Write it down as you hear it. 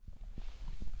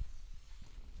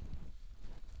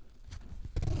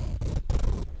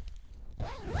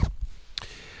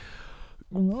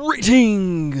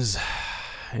Greetings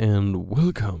and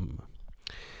welcome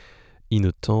in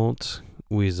a tente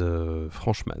with a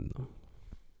Frenchman.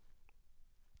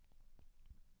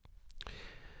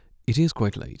 It is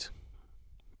quite late.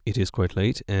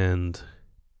 And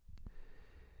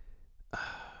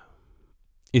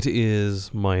it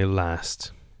is my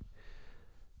last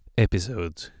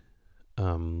episode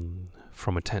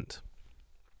from a tent.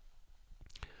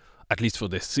 At least for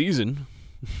this season.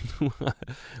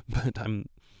 But I'm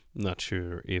not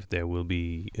sure if there will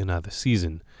be another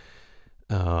season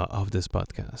of this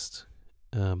podcast.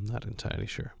 I'm not entirely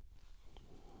sure.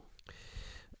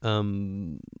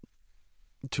 Tomorrow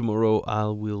I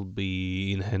will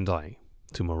be in Hendai.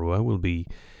 Tomorrow I will be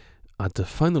at the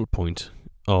final point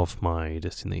of my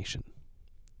destination.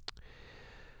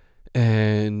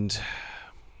 And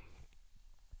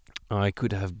I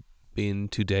could have been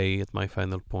today at my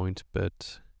final point,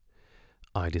 but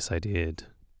I decided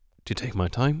to take my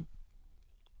time.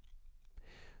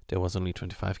 There was only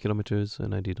 25 kilometers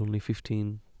and I did only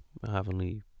 15. I have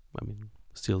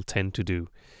still 10 to do.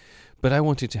 But I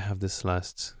wanted to have this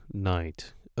last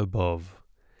night above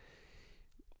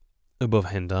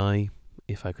Hendai,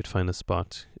 if I could find a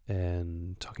spot,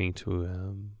 and talking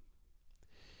to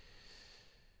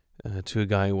a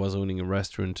guy who was owning a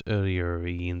restaurant earlier.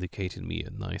 He indicated me a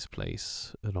nice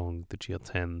place along the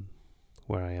GL10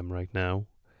 where I am right now.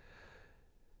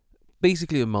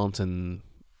 Basically a mountain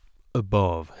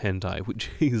above Hendai, which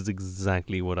is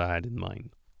exactly what I had in mind.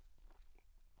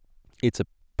 It's a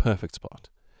perfect spot.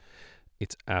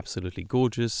 It's absolutely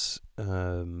gorgeous.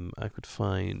 I could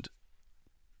find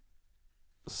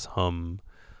some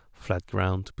flat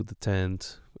ground to put the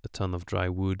tent, a ton of dry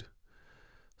wood,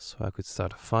 so I could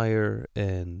start a fire.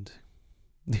 And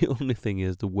the only thing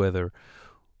is, the weather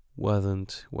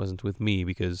wasn't with me,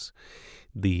 because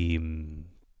the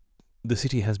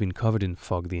city has been covered in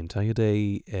fog the entire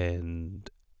day, and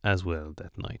as well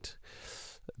that night.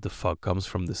 The fog comes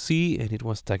from the sea, and it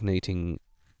was stagnating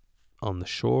on the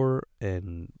shore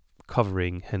and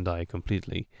covering Hendai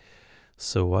completely.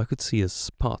 So I could see a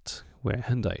spot where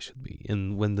Hendai should be.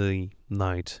 And when the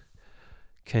night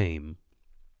came,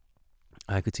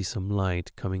 I could see some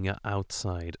light coming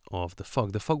outside of the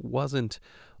fog. The fog wasn't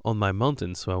on my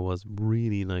mountain, so I was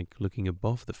really looking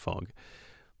above the fog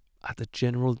at the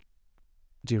general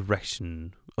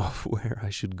direction of where I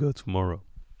should go tomorrow.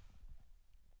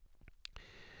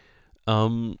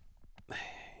 It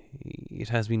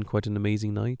has been quite an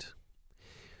amazing night.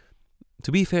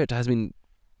 To be fair, it has been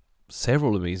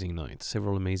several amazing nights,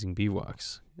 several amazing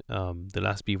bivouacs. The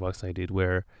last bivouacs I did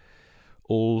were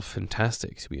all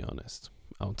fantastic, to be honest,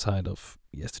 outside of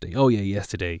yesterday. Oh yeah,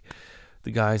 yesterday. The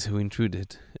guys who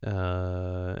intruded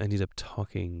ended up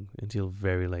talking until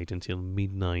very late, until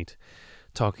midnight,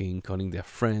 calling their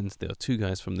friends. There are two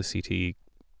guys from the city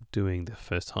doing their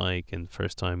first hike and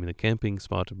first time in a camping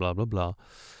spot, blah, blah, blah.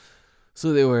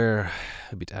 So they were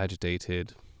a bit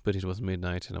agitated, but it was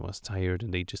midnight and I was tired,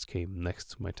 and they just came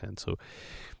next to my tent. So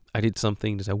I did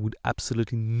something that I would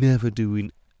absolutely never do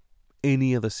in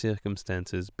any other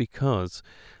circumstances, because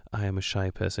I am a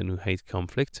shy person who hates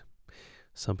conflict.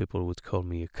 Some people would call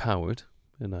me a coward,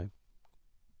 and I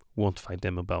won't fight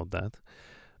them about that.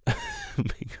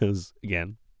 Because,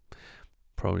 again,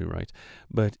 probably right.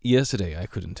 But yesterday I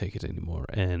couldn't take it anymore,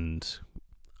 and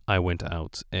I went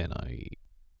out and I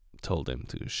told them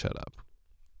to shut up.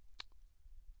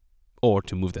 Or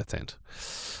to move their tent.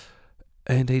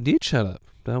 And they did shut up.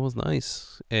 That was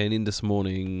nice. And in this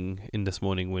morning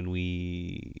when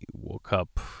we woke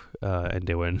up, and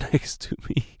they were next to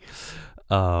me,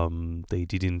 they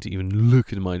didn't even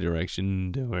look in my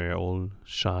direction. They were all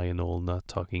shy and all not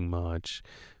talking much,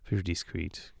 very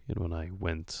discreet. And when I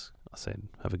went, I said,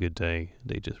 "Have a good day."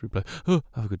 They just replied, "Oh,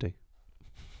 have a good day."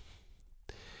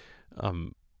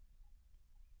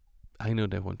 I know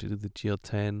they want to do the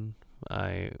GL10.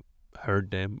 I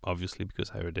heard them, obviously,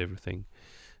 because I heard everything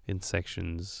in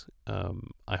sections.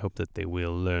 I hope that they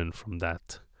will learn from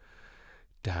that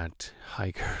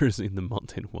hikers in the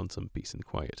mountain want some peace and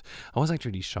quiet. I was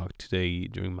actually shocked today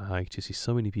during my hike to see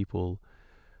so many people,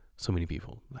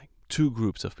 like two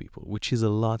groups of people, which is a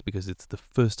lot because it's the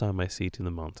first time I see it in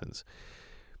the mountains.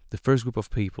 The first group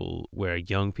of people were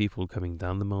young people coming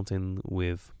down the mountain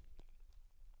with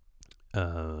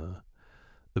a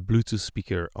Bluetooth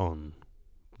speaker on,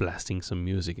 blasting some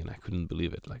music, and I couldn't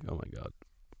believe it. Like, oh my god,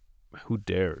 who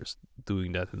dares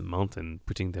doing that in the mountain,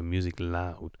 putting their music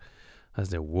loud as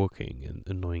they're walking and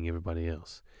annoying everybody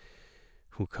else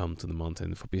who come to the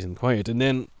mountain for peace and quiet. And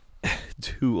then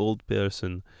two old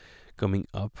person coming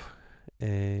up,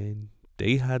 and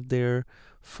they had their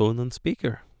phone on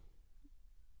speaker,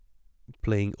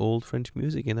 playing old French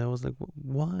music, and I was like,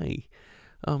 why?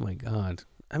 Oh my god.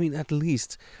 I mean, at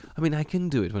least, I can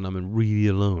do it when I'm really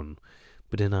alone,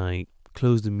 but then I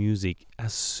close the music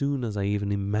as soon as I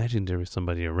even imagine there is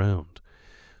somebody around,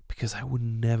 because I would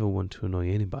never want to annoy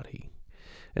anybody.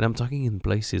 And I'm talking in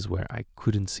places where I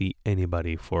couldn't see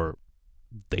anybody for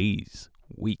days,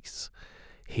 weeks.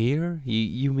 Here,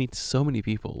 you meet so many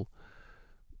people.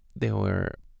 There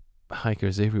were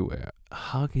hikers everywhere.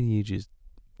 How can you just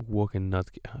walk and not?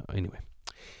 Anyway,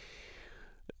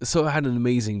 so I had an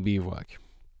amazing bivouac.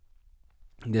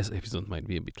 This episode might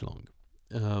be a bit long.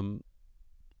 Um,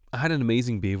 I had an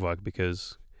amazing bivouac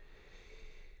because,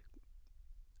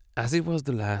 as it was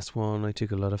the last one, I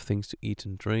took a lot of things to eat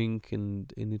and drink,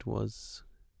 and I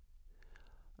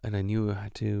knew I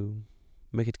had to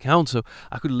make it count, so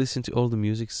I could listen to all the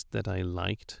musics that I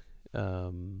liked.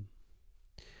 Um,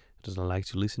 that I like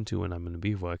to listen to when I'm in a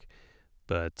bivouac,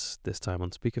 but this time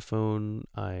on speakerphone,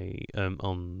 I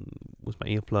on with my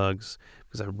earplugs,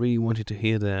 because I really wanted to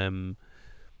hear them,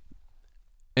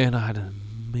 and I had an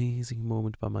amazing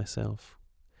moment by myself,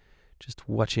 just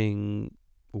watching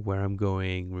where I'm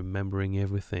going, remembering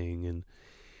everything, and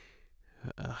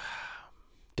uh,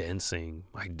 dancing.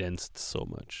 I danced so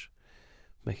much,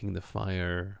 making the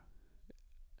fire,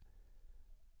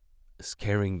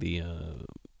 scaring the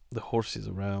horses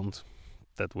around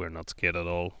that were not scared at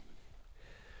all.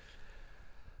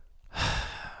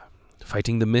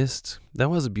 Fighting the mist. That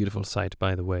was a beautiful sight,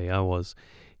 by the way. I was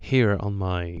here on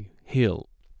my hill,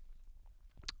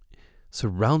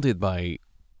 surrounded by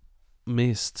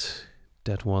mist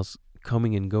that was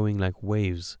coming and going like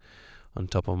waves on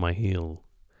top of my hill.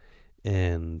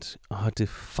 And I had to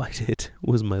fight it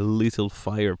with my little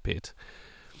fire pit.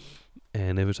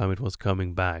 And every time it was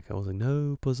coming back, I was like,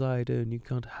 no, Poseidon, you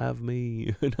can't have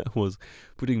me. And I was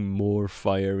putting more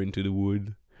fire into the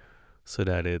wood so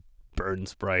that it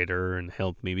burns brighter and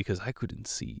helped me, because I couldn't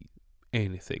see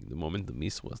anything the moment the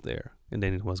mist was there. And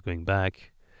then it was going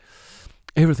back.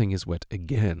 Everything is wet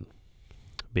again.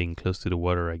 Being close to the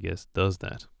water, I guess, does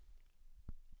that.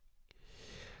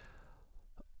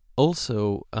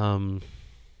 Also,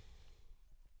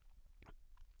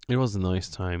 it was a nice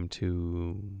time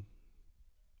to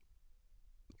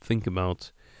think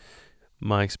about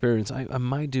my experience. I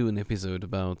might do an episode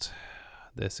about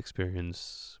this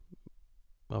experience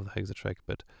of the Hexatrek,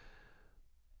 but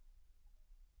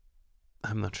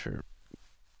I'm not sure.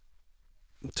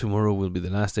 Tomorrow will be the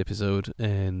last episode,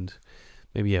 and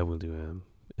maybe I will do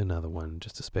another one,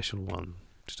 just a special one,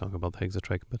 to talk about the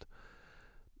Hexatrek.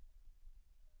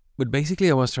 But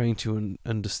basically, I was trying to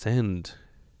understand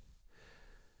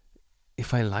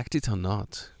if I liked it or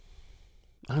not.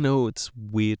 I know it's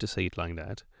weird to say it like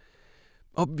that.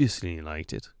 Obviously, I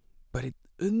liked it, but it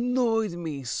annoyed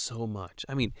me so much.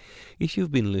 I mean, if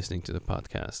you've been listening to the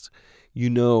podcast, you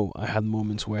know I had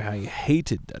moments where I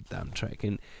hated that damn track,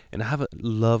 and I have a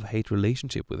love-hate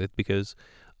relationship with it, because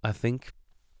I think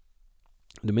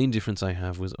the main difference I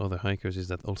have with other hikers is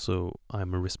that also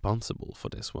I'm responsible for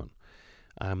this one.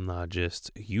 I'm not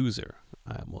just a user,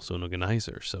 I'm also an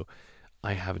organizer, so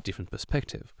I have a different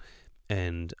perspective.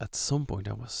 And at some point,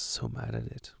 I was so mad at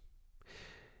it.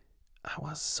 I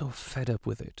was so fed up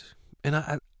with it. And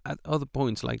at other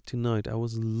points, like tonight, I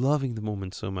was loving the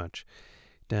moment so much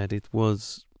that it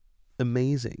was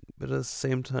amazing. But at the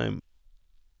same time,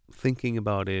 thinking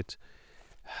about it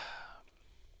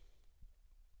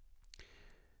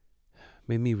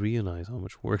made me realize how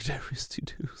much work there is to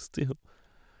do still.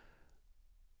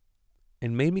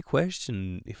 And made me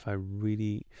question if I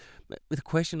really... The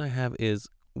question I have is,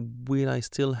 will I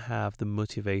still have the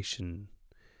motivation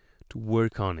to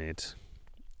work on it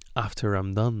after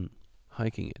I'm done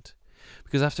hiking it?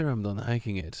 Because after I'm done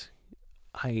hiking it,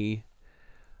 I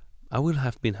will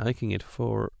have been hiking it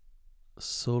for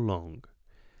so long.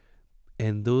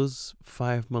 And those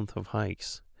 5 months of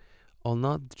hikes are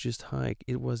not just hike,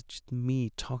 it was just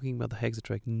me talking about the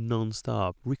Hexatrek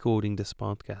non-stop, recording this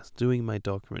podcast, doing my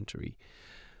documentary,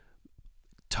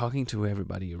 talking to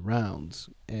everybody around,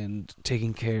 and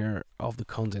taking care of the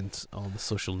content on the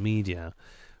social media,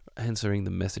 answering the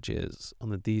messages on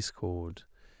the Discord,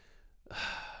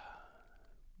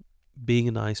 being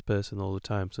a nice person all the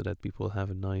time so that people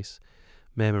have a nice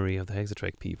memory of the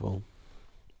Hexatrek people.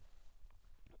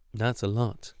 That's a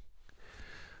lot.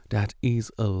 That is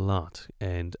a lot.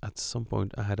 And at some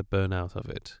point I had a burnout of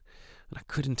it, and I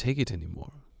couldn't take it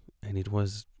anymore. And it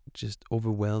was just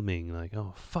overwhelming, like,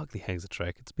 oh, fuck the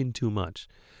Hexatrek, it's been too much.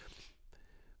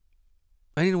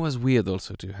 And it was weird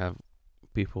also to have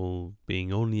people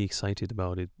being only excited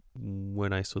about it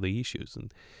when I saw the issues.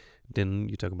 And then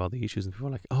you talk about the issues and people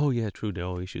are like, oh yeah, true, there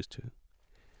are issues too.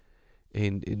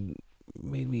 and it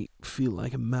made me feel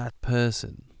like a mad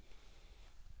person.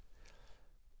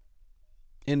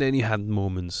 And then you had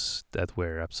moments that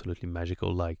were absolutely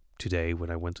magical, like today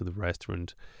when I went to the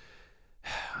restaurant.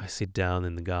 I sit down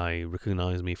and the guy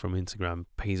recognizes me from Instagram,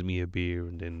 pays me a beer,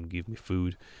 and then give me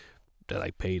food that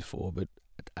I paid for. But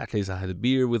at least I had a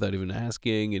beer without even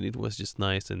asking, and it was just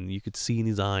nice. And you could see in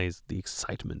his eyes the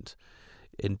excitement.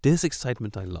 And this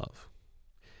excitement I love.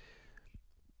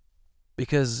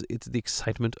 Because it's the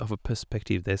excitement of a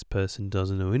perspective. This person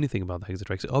doesn't know anything about the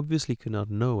Hexatrack. So obviously cannot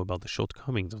know about the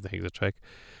shortcomings of the Hexatrack.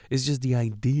 It's just the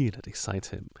idea that excites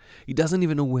him. He doesn't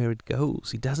even know where it goes.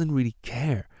 He doesn't really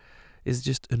care. It's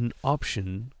just an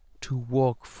option to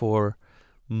walk for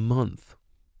a month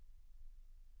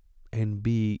and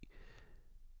be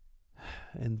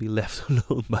left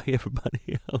alone by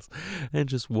everybody else and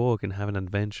just walk and have an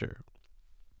adventure.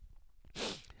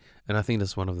 And I think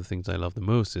that's one of the things I love the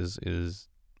most is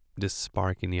this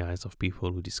spark in the eyes of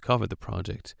people who discover the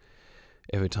project.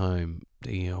 Every time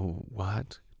they know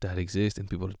what that exists and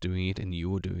people are doing it and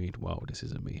you're doing it, wow, this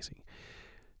is amazing.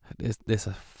 There's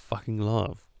a fucking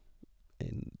love.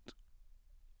 And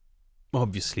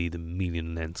obviously the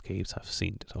million landscapes I've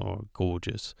seen that are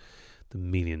gorgeous, the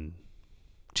million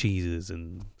cheeses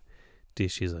and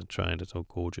dishes I've tried that are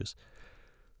gorgeous.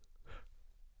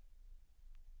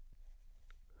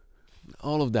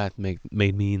 All of that made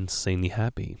me insanely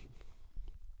happy.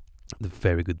 The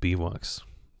very good bivouacs.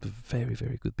 The very,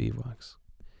 very good bivouacs.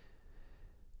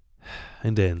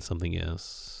 And then something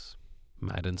else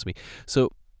maddens me.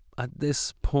 So at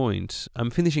this point,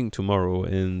 I'm finishing tomorrow,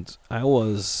 and I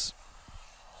was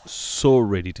so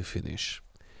ready to finish.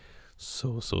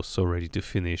 So ready to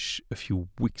finish a few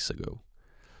weeks ago.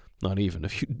 Not even a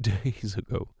few days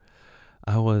ago.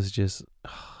 I was just,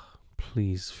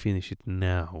 please finish it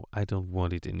now. I don't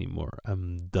want it anymore.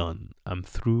 I'm done. I'm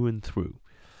through and through.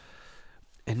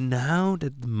 And now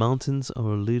that the mountains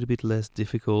are a little bit less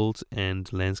difficult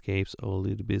and landscapes are a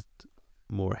little bit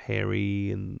more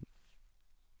hairy and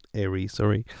airy,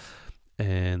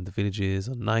 and the villages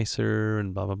are nicer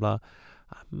and blah blah blah,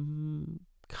 I'm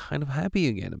kind of happy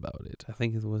again about it. I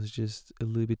think it was just a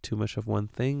little bit too much of one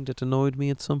thing that annoyed me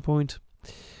at some point.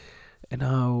 And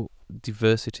now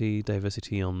diversity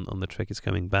on the track is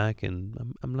coming back,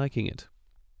 and I'm liking it.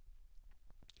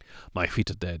 My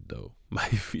feet are dead, though. My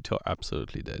feet are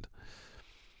absolutely dead.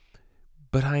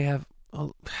 But I have,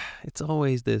 it's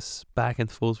always this back and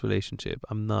forth relationship.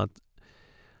 I'm not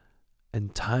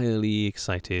entirely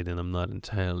excited and I'm not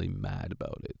entirely mad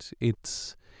about it.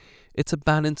 It's a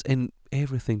balance, and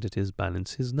everything that is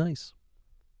balance is nice.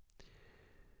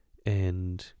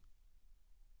 And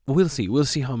we'll see. We'll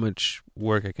see how much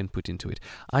work I can put into it.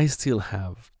 I still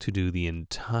have to do the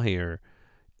entire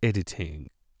editing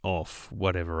of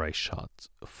whatever I shot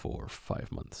for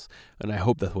 5 months. And I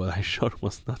hope that what I shot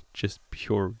was not just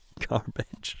pure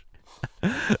garbage.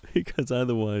 Because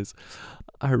otherwise,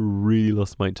 I really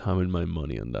lost my time and my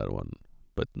money on that one.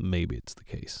 But maybe it's the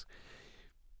case.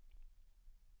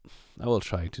 I will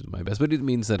try to do my best. But it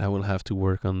means that I will have to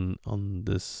work on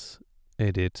this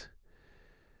edit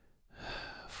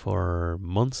for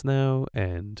months now.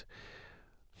 And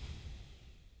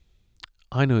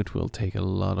I know it will take a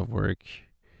lot of work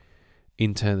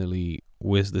internally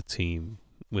with the team,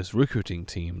 with recruiting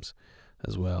teams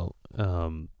as well,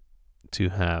 to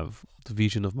have the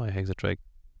vision of my Hexatrack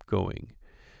going.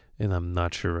 And I'm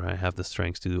not sure I have the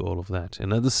strength to do all of that.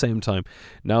 And at the same time,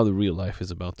 now the real life is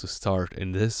about to start,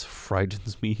 and this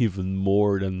frightens me even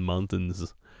more than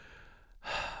mountains.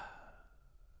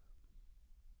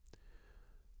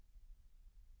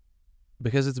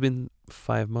 Because it's been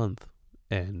 5 months,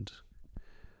 and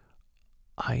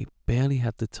I barely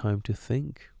had the time to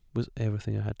think with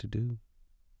everything I had to do.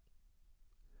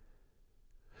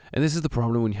 And this is the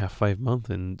problem when you have 5 months,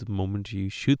 and the moment you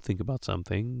should think about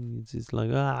something, it's just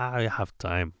like, I have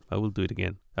time. I will do it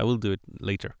again. I will do it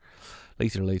later.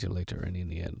 And in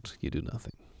the end, you do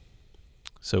nothing.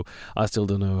 So I still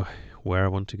don't know where I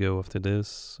want to go after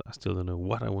this. I still don't know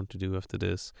what I want to do after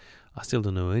this. I still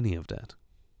don't know any of that.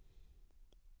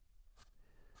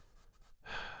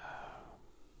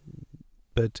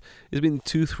 But it's been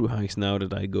 2 through hikes now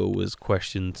that I go with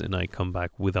questions and I come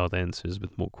back without answers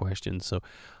with more questions. So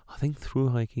I think through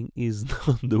hiking is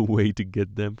not the way to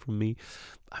get them from me.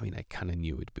 I mean, I kind of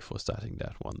knew it before starting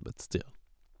that one, but still.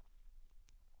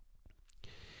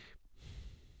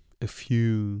 A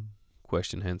few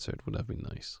question answered would have been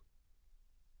nice.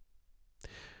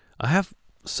 I have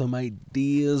some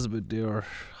ideas, but they are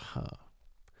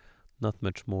not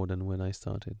much more than when I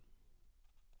started.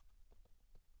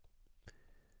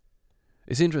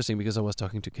 It's interesting because I was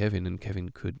talking to Kevin, and Kevin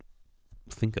could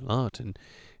think a lot, and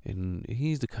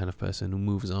he's the kind of person who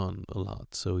moves on a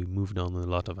lot. So he moved on a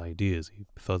lot of ideas. He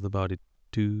thought about it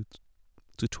 2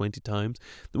 to 20 times.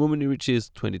 The moment he reaches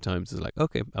 20 times, it's like,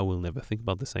 okay, I will never think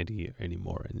about this idea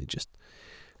anymore, and it just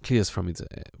clears from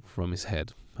his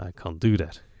head. I can't do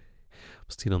that. I'm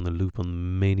still on the loop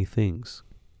on many things.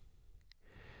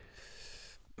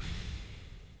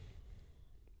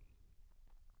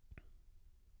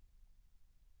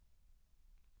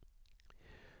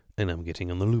 And I'm getting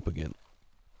on the loop again.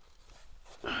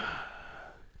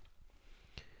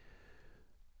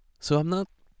 So I'm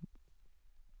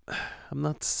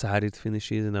not sad it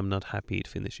finishes, and I'm not happy it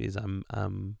finishes. I'm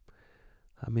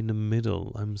in the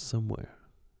middle. I'm somewhere.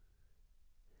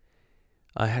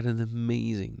 I had an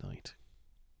amazing night,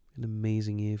 an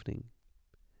amazing evening.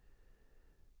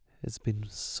 It's been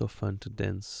so fun to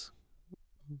dance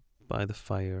by the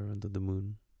fire under the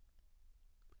moon,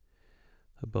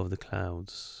 above the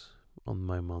clouds, on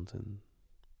my mountain,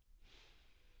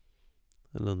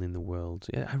 alone in the world.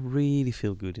 Yeah, I really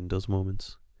feel good in those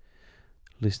moments,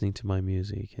 listening to my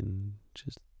music and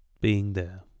just being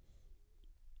there.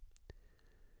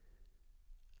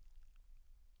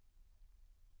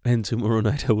 And tomorrow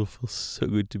night I will feel so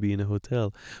good to be in a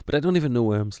hotel. But I don't even know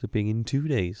where I'm sleeping in 2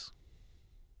 days.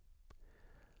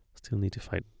 Still need to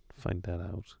find that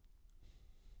out.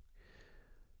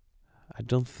 I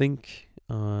don't think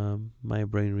my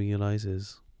brain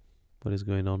realizes what is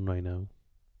going on right now.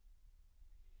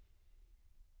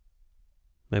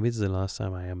 Maybe it's the last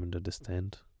time I am under the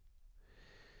stand.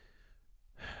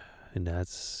 And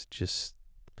that's just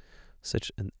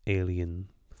such an alien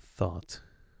thought.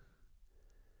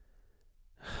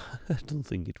 I don't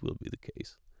think it will be the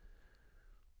case.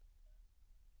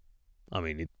 I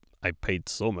mean, I paid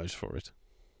so much for it.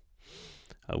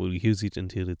 I will use it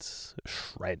until it's a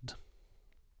shred.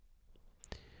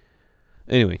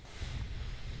 Anyway.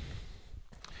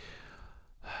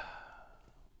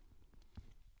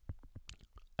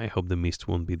 I hope the mist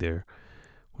won't be there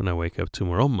when I wake up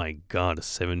tomorrow. Oh my god, a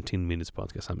 17 minutes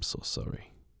podcast. I'm so sorry.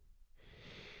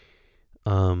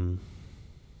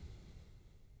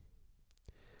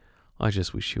 I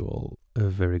just wish you all a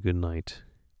very good night.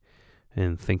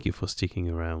 And thank you for sticking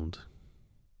around.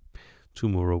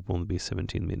 Tomorrow won't be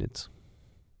 17 minutes.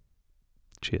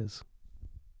 Cheers.